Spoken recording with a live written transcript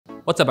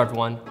What's up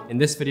everyone? In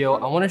this video,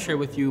 I want to share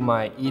with you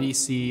my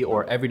EDC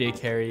or everyday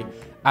carry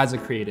as a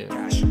creative.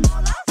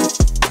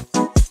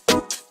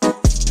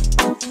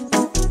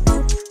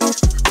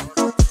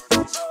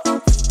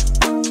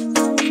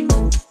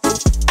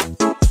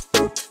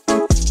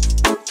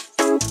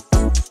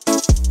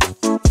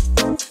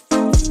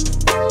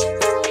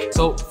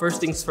 So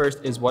first things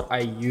first is what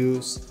I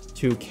use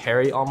to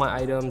carry all my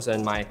items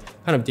and my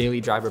kind of daily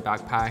driver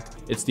backpack.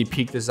 It's the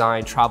Peak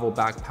Design travel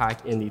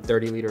backpack in the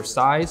 30-liter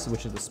size,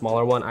 which is the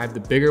smaller one. I have the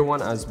bigger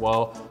one as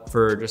well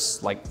for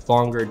just like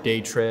longer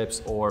day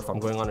trips, or if I'm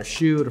going on a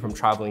shoot, or if I'm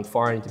traveling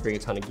far, I need to bring a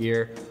ton of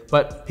gear.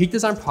 But Peak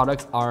Design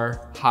products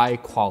are high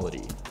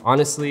quality.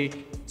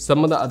 Honestly,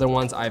 some of the other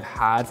ones I've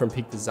had from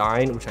Peak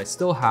Design, which I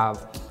still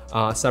have,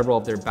 several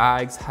of their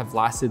bags have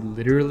lasted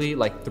literally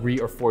like 3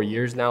 or 4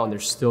 years now, and they're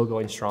still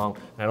going strong,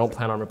 and I don't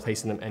plan on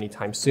replacing them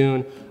anytime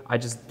soon. I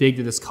just dig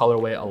to this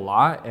colorway a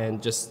lot,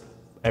 and just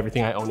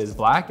everything I own is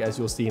black, as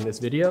you'll see in this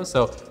video.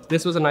 So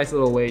this was a nice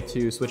little way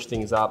to switch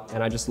things up,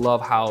 and I just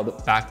love how the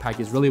backpack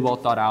is really well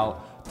thought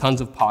out, tons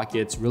of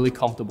pockets, really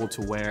comfortable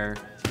to wear,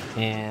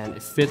 and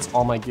it fits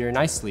all my gear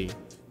nicely.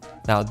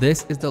 Now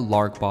this is the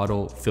LARQ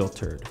Bottle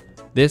filtered.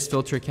 This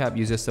filter cap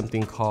uses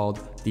something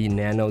called the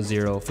Nano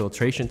Zero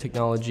filtration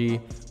technology,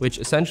 which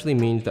essentially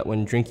means that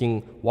when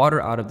drinking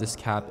water out of this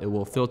cap, it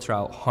will filter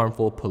out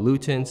harmful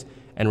pollutants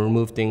and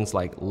remove things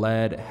like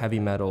lead, heavy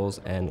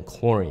metals, and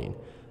chlorine.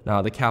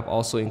 Now the cap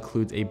also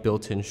includes a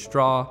built-in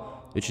straw,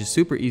 which is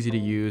super easy to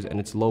use, and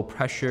it's low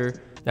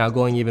pressure. Now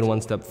going even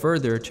one step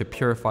further to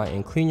purify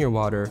and clean your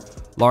water,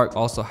 LARQ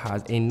also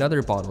has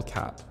another bottle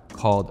cap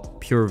called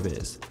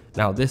PureViz.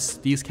 Now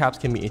these caps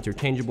can be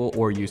interchangeable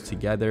or used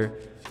together.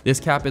 This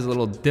cap is a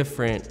little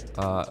different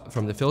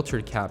from the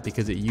filtered cap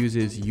because it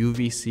uses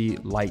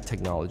UVC light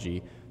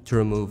technology to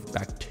remove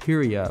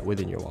bacteria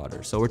within your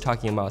water. So we're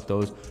talking about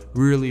those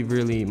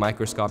really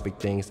microscopic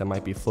things that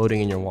might be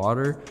floating in your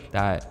water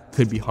that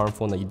could be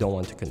harmful and that you don't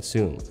want to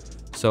consume.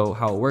 So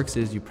how it works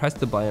is you press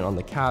the button on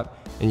the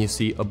cap and you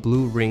see a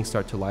blue ring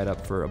start to light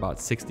up for about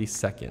 60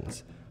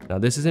 seconds. Now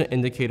this is an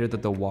indicator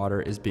that the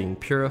water is being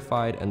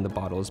purified and the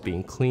bottle is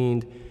being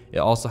cleaned. It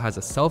also has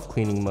a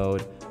self-cleaning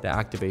mode that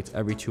activates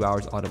every 2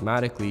 hours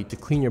automatically to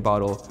clean your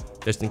bottle,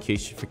 just in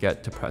case you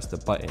forget to press the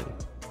button.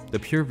 The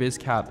PureViz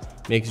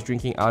cap makes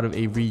drinking out of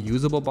a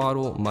reusable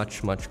bottle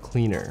much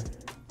cleaner.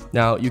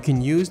 Now you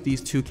can use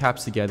these two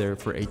caps together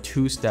for a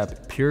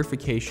 2-step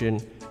purification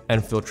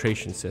and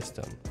filtration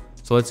system.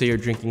 So let's say you're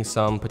drinking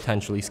some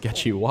potentially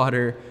sketchy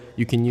water,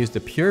 you can use the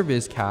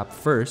PureViz cap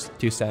first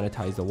to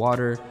sanitize the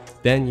water,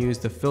 then use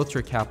the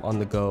filter cap on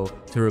the go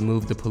to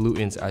remove the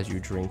pollutants as you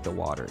drink the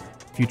water.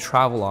 If you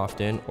travel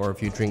often, or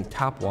if you drink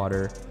tap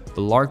water,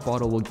 the LARQ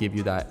bottle will give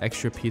you that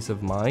extra peace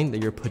of mind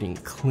that you're putting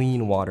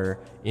clean water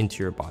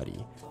into your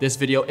body. This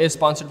video is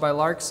sponsored by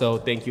LARQ, so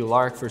thank you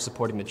LARQ for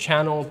supporting the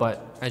channel,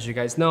 but as you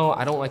guys know,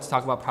 I don't like to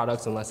talk about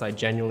products unless I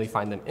genuinely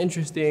find them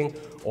interesting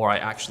or I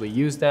actually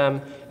use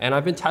them. And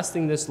I've been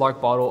testing this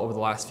LARQ bottle over the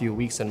last few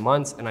weeks and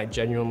months, and I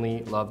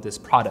genuinely love this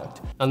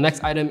product. Now, the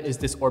next item is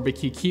this Orbit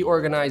key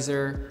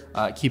organizer.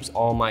 It keeps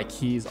all my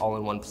keys all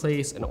in one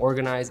place and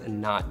organized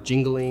and not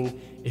jingling.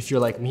 If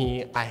you're like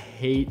me, I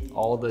hate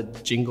all the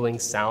jingling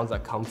sounds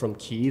that come from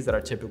keys that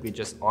are typically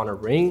just on a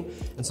ring.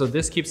 And so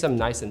this keeps them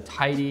nice and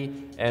tidy,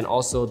 and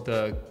also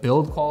the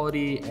build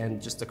quality and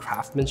just the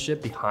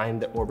craftsmanship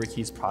behind the Orbit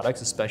Keys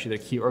products, especially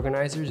their key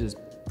organizers, is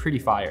pretty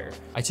fire.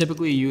 I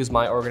typically use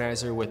my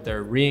organizer with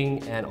their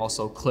ring and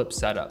also clip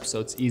setup. So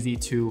it's easy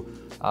to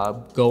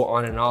go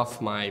on and off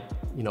my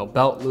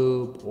belt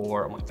loop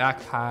or my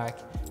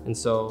backpack. And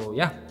so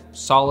yeah,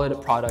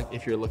 solid product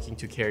if you're looking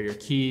to carry your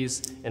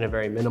keys in a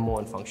very minimal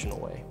and functional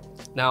way.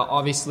 Now,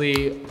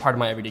 obviously, part of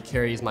my everyday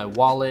carry is my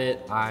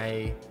wallet.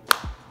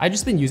 I've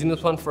just been using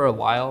this one for a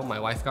while. My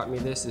wife got me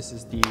this. This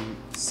is the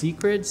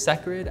Secret.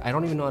 I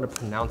don't even know how to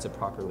pronounce it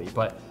properly,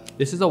 but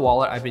this is a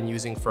wallet I've been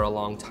using for a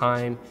long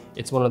time.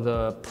 It's one of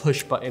the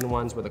push button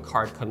ones where the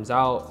card comes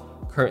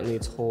out. Currently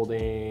it's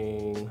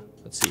holding,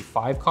 let's see,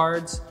 5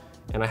 cards.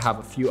 And I have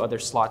a few other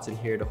slots in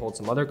here to hold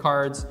some other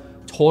cards.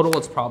 Total,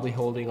 it's probably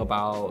holding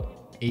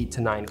about 8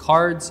 to 9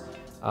 cards.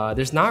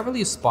 There's not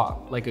really a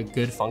spot, like a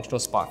good functional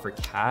spot for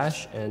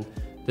cash. And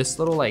this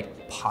little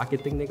like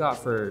pocket thing they got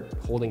for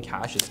holding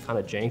cash is kind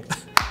of jank.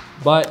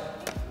 But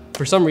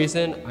for some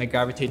reason, I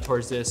gravitate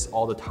towards this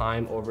all the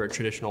time over a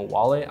traditional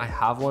wallet. I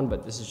have one,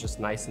 but this is just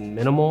nice and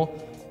minimal.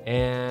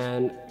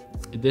 And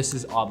this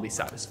is oddly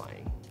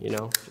satisfying,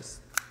 yeah,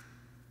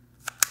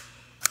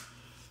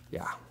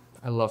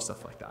 I love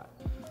stuff like that.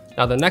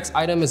 Now the next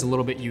item is a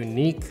little bit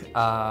unique.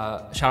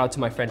 Shout out to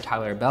my friend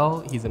Tyler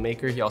Bell. He's a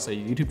maker. He also has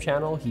a YouTube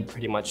channel. He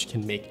pretty much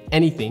can make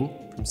anything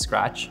from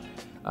scratch.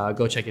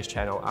 Go check his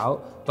channel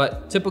out.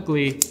 But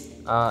typically,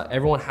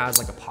 everyone has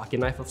like a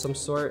pocket knife of some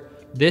sort.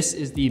 This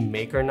is the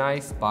Maker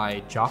Knife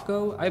by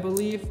Jocko, I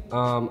believe.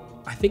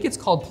 I think it's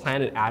called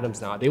Planet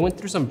Atoms now. They went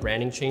through some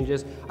branding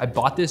changes. I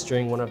bought this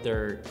during one of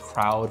their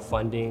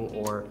crowdfunding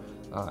or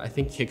I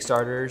think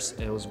Kickstarters.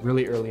 It was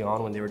really early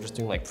on when they were just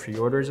doing like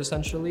pre-orders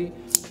essentially.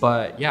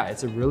 But yeah,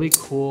 it's a really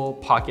cool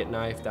pocket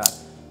knife that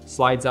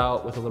slides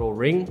out with a little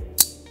ring.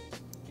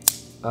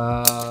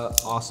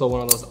 Also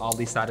one of those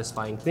oddly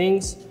satisfying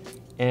things.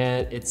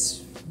 And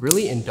it's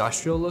really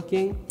industrial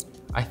looking.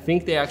 I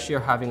think they actually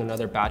are having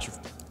another batch of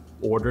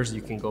orders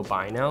you can go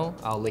buy now.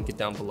 I'll link it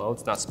down below.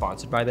 It's not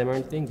sponsored by them or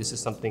anything. This is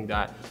something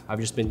that I've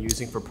just been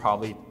using for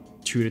probably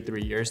 2 to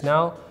 3 years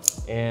now.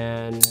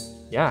 And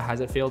yeah, it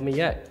hasn't failed me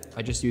yet.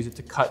 I just use it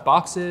to cut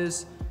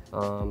boxes,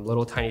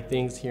 little tiny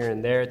things here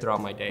and there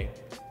throughout my day.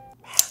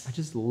 Man, I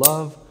just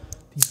love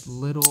these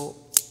little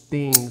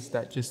things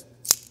that just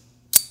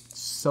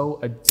so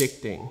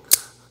addicting.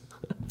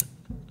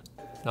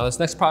 Now this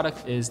next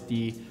product is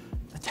the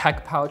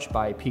tech pouch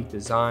by Peak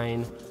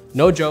Design.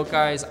 No joke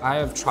guys, I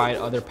have tried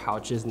other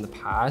pouches in the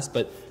past,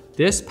 but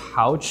this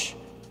pouch,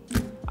 I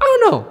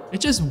don't know,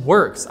 it just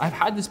works. I've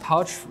had this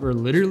pouch for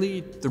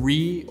literally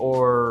 3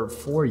 or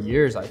 4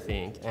 years, I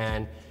think,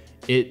 and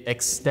it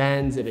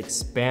extends, it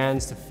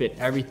expands to fit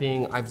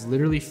everything. I've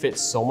literally fit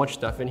so much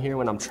stuff in here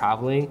when I'm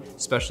traveling,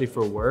 especially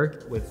for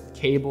work with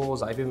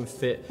cables. I've even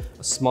fit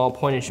a small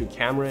point and shoot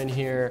camera in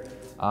here.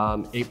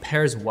 It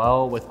pairs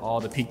well with all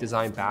the Peak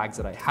Design bags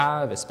that I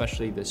have,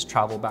 especially this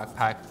travel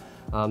backpack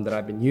that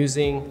I've been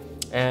using.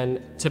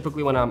 And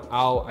typically when I'm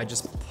out, I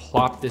just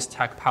plop this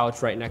tech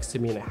pouch right next to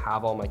me and I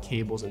have all my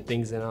cables and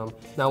things in them.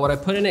 Now what I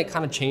put in it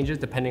kind of changes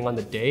depending on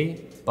the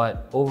day,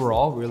 but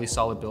overall really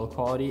solid build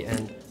quality.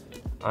 And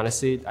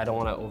honestly, I don't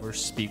want to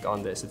overspeak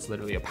on this. It's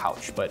literally a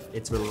pouch, but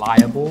it's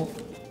reliable.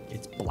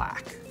 It's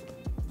black.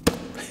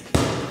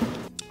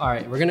 All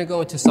right, we're gonna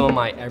go into some of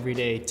my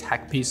everyday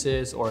tech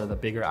pieces or the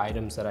bigger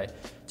items that I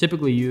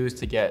typically use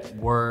to get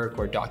work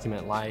or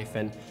document life.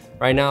 And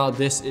right now,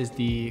 this is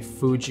the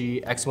Fuji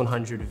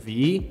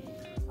X100V.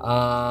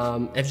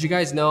 As you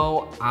guys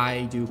know,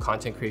 I do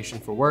content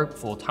creation for work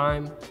full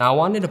time. Now I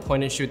wanted a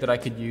point and shoot that I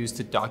could use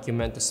to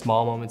document the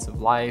small moments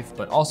of life,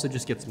 but also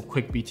just get some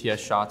quick BTS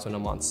shots when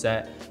I'm on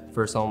set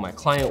for some of my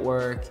client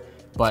work.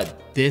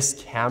 But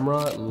this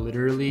camera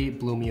literally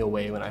blew me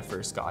away when I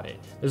first got it.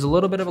 There's a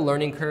little bit of a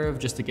learning curve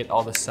just to get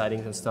all the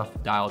settings and stuff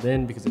dialed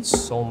in because it's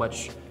so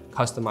much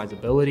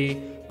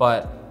customizability,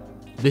 but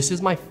this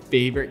is my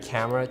favorite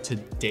camera to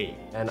date.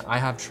 And I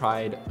have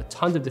tried a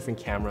ton of different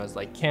cameras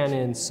like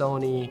Canon,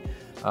 Sony,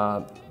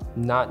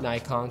 not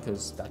Nikon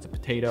because that's a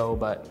potato,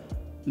 but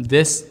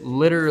this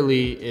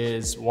literally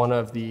is one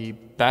of the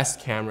best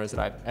cameras that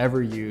I've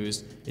ever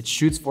used. It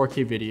shoots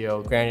 4K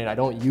video. Granted, I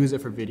don't use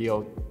it for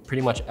video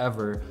pretty much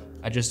ever.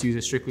 I just use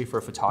it strictly for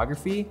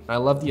photography. I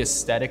love the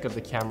aesthetic of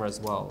the camera as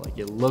well. Like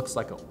it looks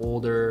like an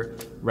older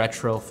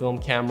retro film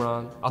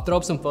camera. I'll throw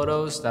up some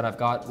photos that I've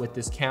got with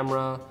this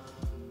camera.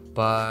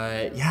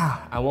 But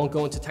yeah, I won't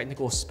go into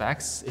technical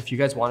specs. If you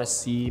guys want to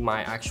see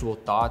my actual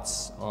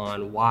thoughts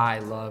on why I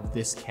love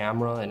this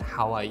camera and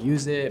how I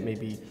use it,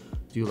 maybe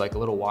do like a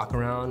little walk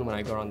around when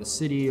I go around the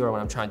city or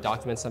when I'm trying to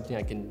document something,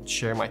 I can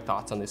share my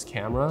thoughts on this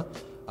camera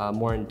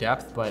more in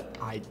depth. But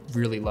I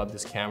really love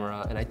this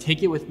camera and I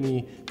take it with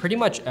me pretty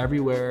much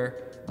everywhere.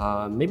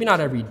 Maybe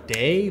not every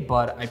day,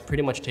 but I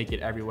pretty much take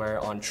it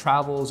everywhere on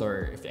travels,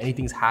 or if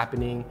anything's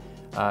happening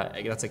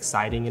that's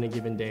exciting in a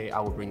given day, I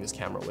will bring this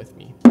camera with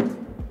me.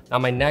 Now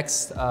my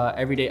next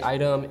everyday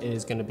item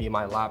is gonna be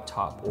my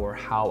laptop, or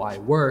how I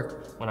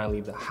work when I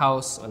leave the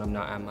house and I'm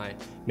not at my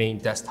main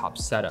desktop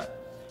setup.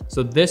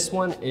 So this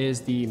one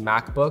is the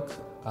MacBook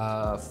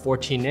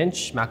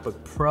 14-inch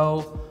MacBook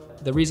Pro.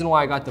 The reason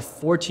why I got the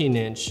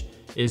 14-inch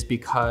is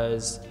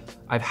because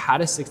I've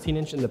had a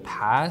 16-inch in the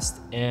past,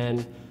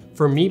 and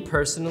for me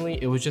personally,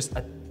 it was just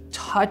a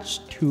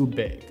touch too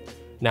big.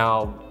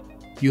 Now,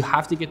 you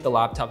have to get the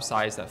laptop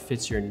size that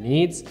fits your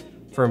needs.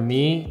 For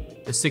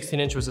me, the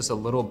 16-inch was just a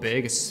little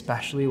big,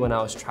 especially when I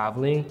was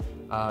traveling.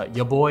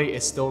 Your boy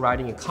is still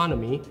riding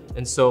economy,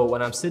 and so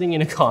when I'm sitting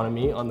in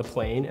economy on the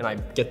plane and I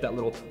get that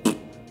little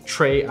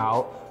tray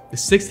out, the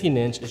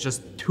 16-inch is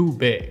just too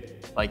big.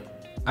 Like,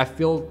 I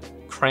feel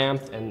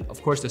cramped, and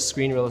of course the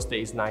screen real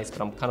estate is nice,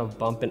 but I'm kind of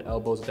bumping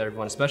elbows with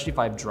everyone, especially if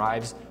I have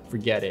drives,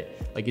 forget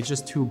it. Like, it's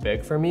just too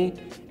big for me,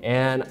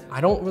 and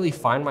I don't really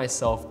find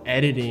myself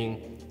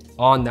editing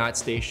on that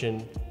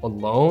station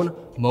alone.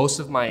 Most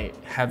of my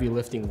heavy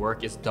lifting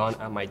work is done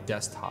at my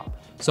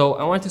desktop. So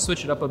I wanted to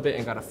switch it up a bit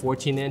and got a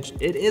 14-inch.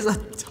 It is a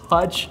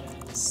touch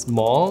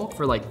small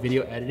for like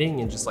video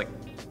editing and just like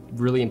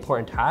really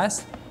important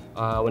tasks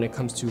when it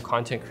comes to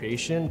content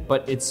creation,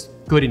 but it's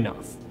good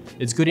enough.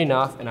 It's good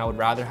enough, and I would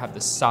rather have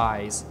the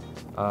size,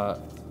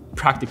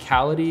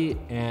 practicality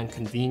and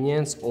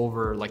convenience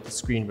over like the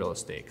screen real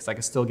estate, because I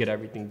can still get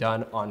everything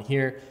done on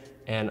here.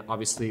 And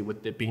obviously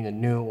with it being a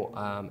new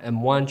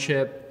M1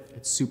 chip,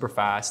 it's super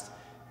fast,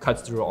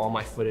 cuts through all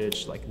my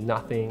footage like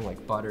nothing,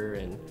 like butter.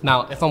 And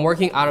now if I'm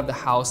working out of the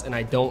house and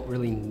I don't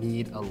really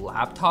need a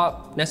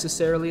laptop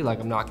necessarily, like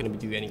I'm not gonna be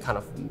doing any kind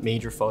of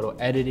major photo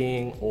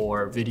editing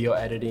or video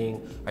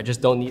editing, I just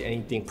don't need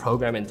anything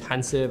program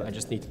intensive, I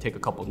just need to take a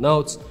couple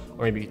notes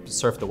or maybe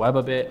surf the web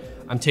a bit,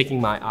 I'm taking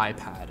my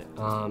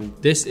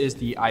iPad. This is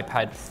the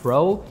iPad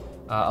Pro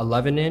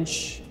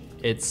 11-inch.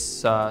 It's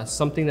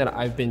something that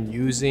I've been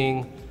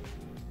using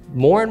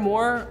More and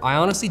more, I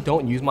honestly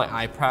don't use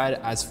my iPad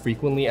as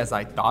frequently as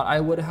I thought I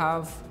would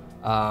have.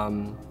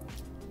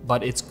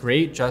 But it's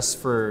great just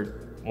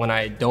for when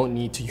I don't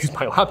need to use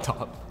my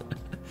laptop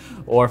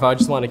or if I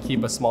just want to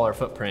keep a smaller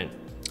footprint.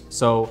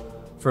 So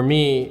for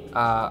me,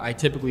 I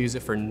typically use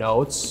it for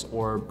notes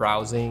or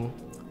browsing.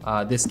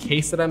 This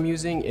case that I'm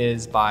using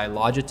is by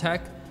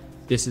Logitech.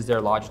 This is their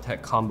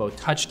Logitech Combo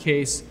Touch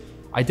case.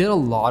 I did a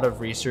lot of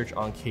research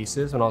on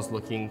cases when I was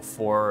looking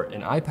for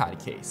an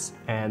iPad case.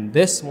 And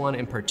this one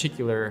in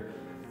particular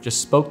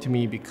just spoke to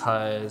me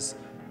because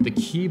the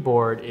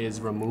keyboard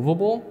is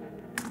removable,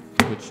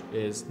 which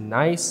is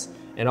nice.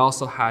 It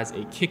also has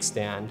a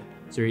kickstand,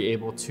 so you're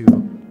able to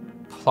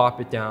plop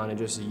it down and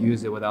just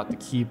use it without the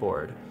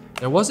keyboard.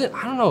 There wasn't,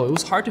 I don't know, it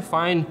was hard to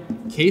find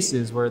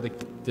cases where the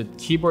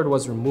keyboard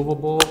was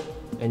removable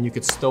and you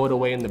could stow it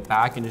away in the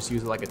back and just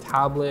use it like a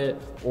tablet,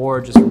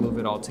 or just remove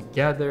it all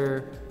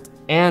together,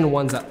 and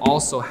ones that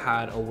also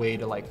had a way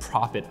to like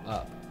prop it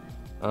up.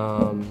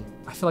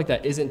 I feel like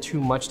that isn't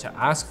too much to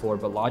ask for,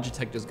 but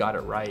Logitech just got it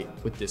right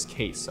with this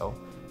case. So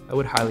I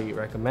would highly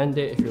recommend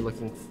it if you're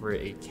looking for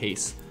a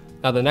case.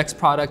 Now the next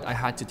product, I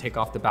had to take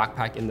off the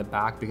backpack in the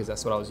back because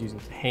that's what I was using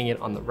to hang it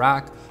on the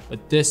rack.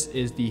 But this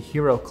is the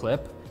Hero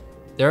Clip.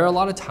 There are a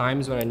lot of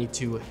times when I need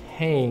to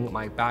hang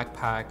my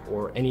backpack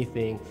or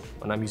anything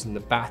when I'm using the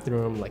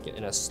bathroom, like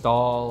in a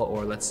stall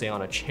or let's say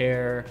on a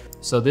chair.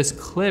 So this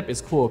clip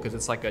is cool because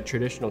it's like a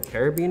traditional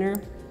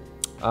carabiner.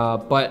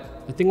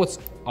 But the thing what's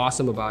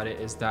awesome about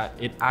it is that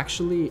it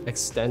actually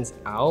extends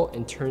out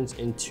and turns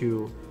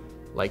into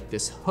like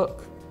this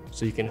hook.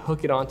 So you can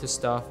hook it onto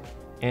stuff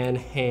and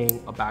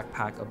hang a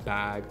backpack, a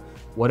bag,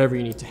 whatever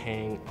you need to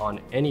hang on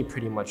any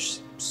pretty much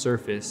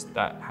surface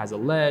that has a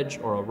ledge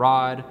or a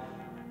rod.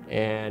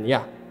 And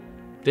yeah,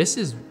 this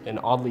is an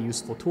oddly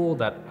useful tool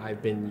that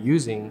I've been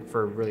using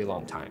for a really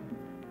long time,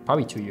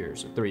 probably 2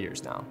 years or 3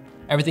 years now.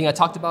 Everything I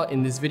talked about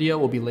in this video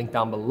will be linked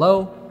down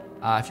below.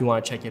 If you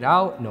want to check it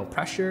out, no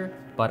pressure,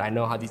 but I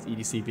know how these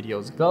EDC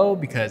videos go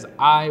because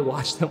I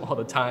watch them all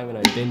the time and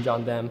I binge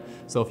on them.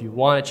 So if you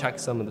want to check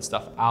some of the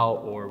stuff out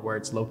or where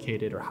it's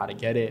located or how to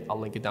get it, I'll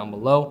link it down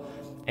below.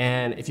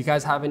 And if you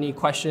guys have any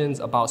questions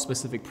about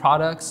specific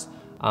products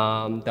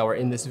that were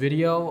in this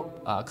video,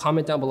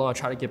 comment down below. I'll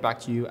try to get back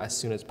to you as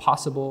soon as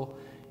possible.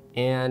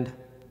 And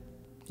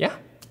yeah,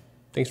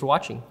 thanks for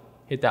watching.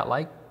 Hit that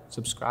like,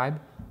 subscribe,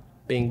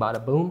 bing,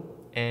 bada, boom.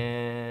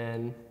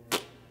 And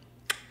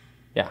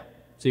yeah,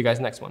 see you guys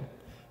next one.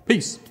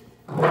 Peace.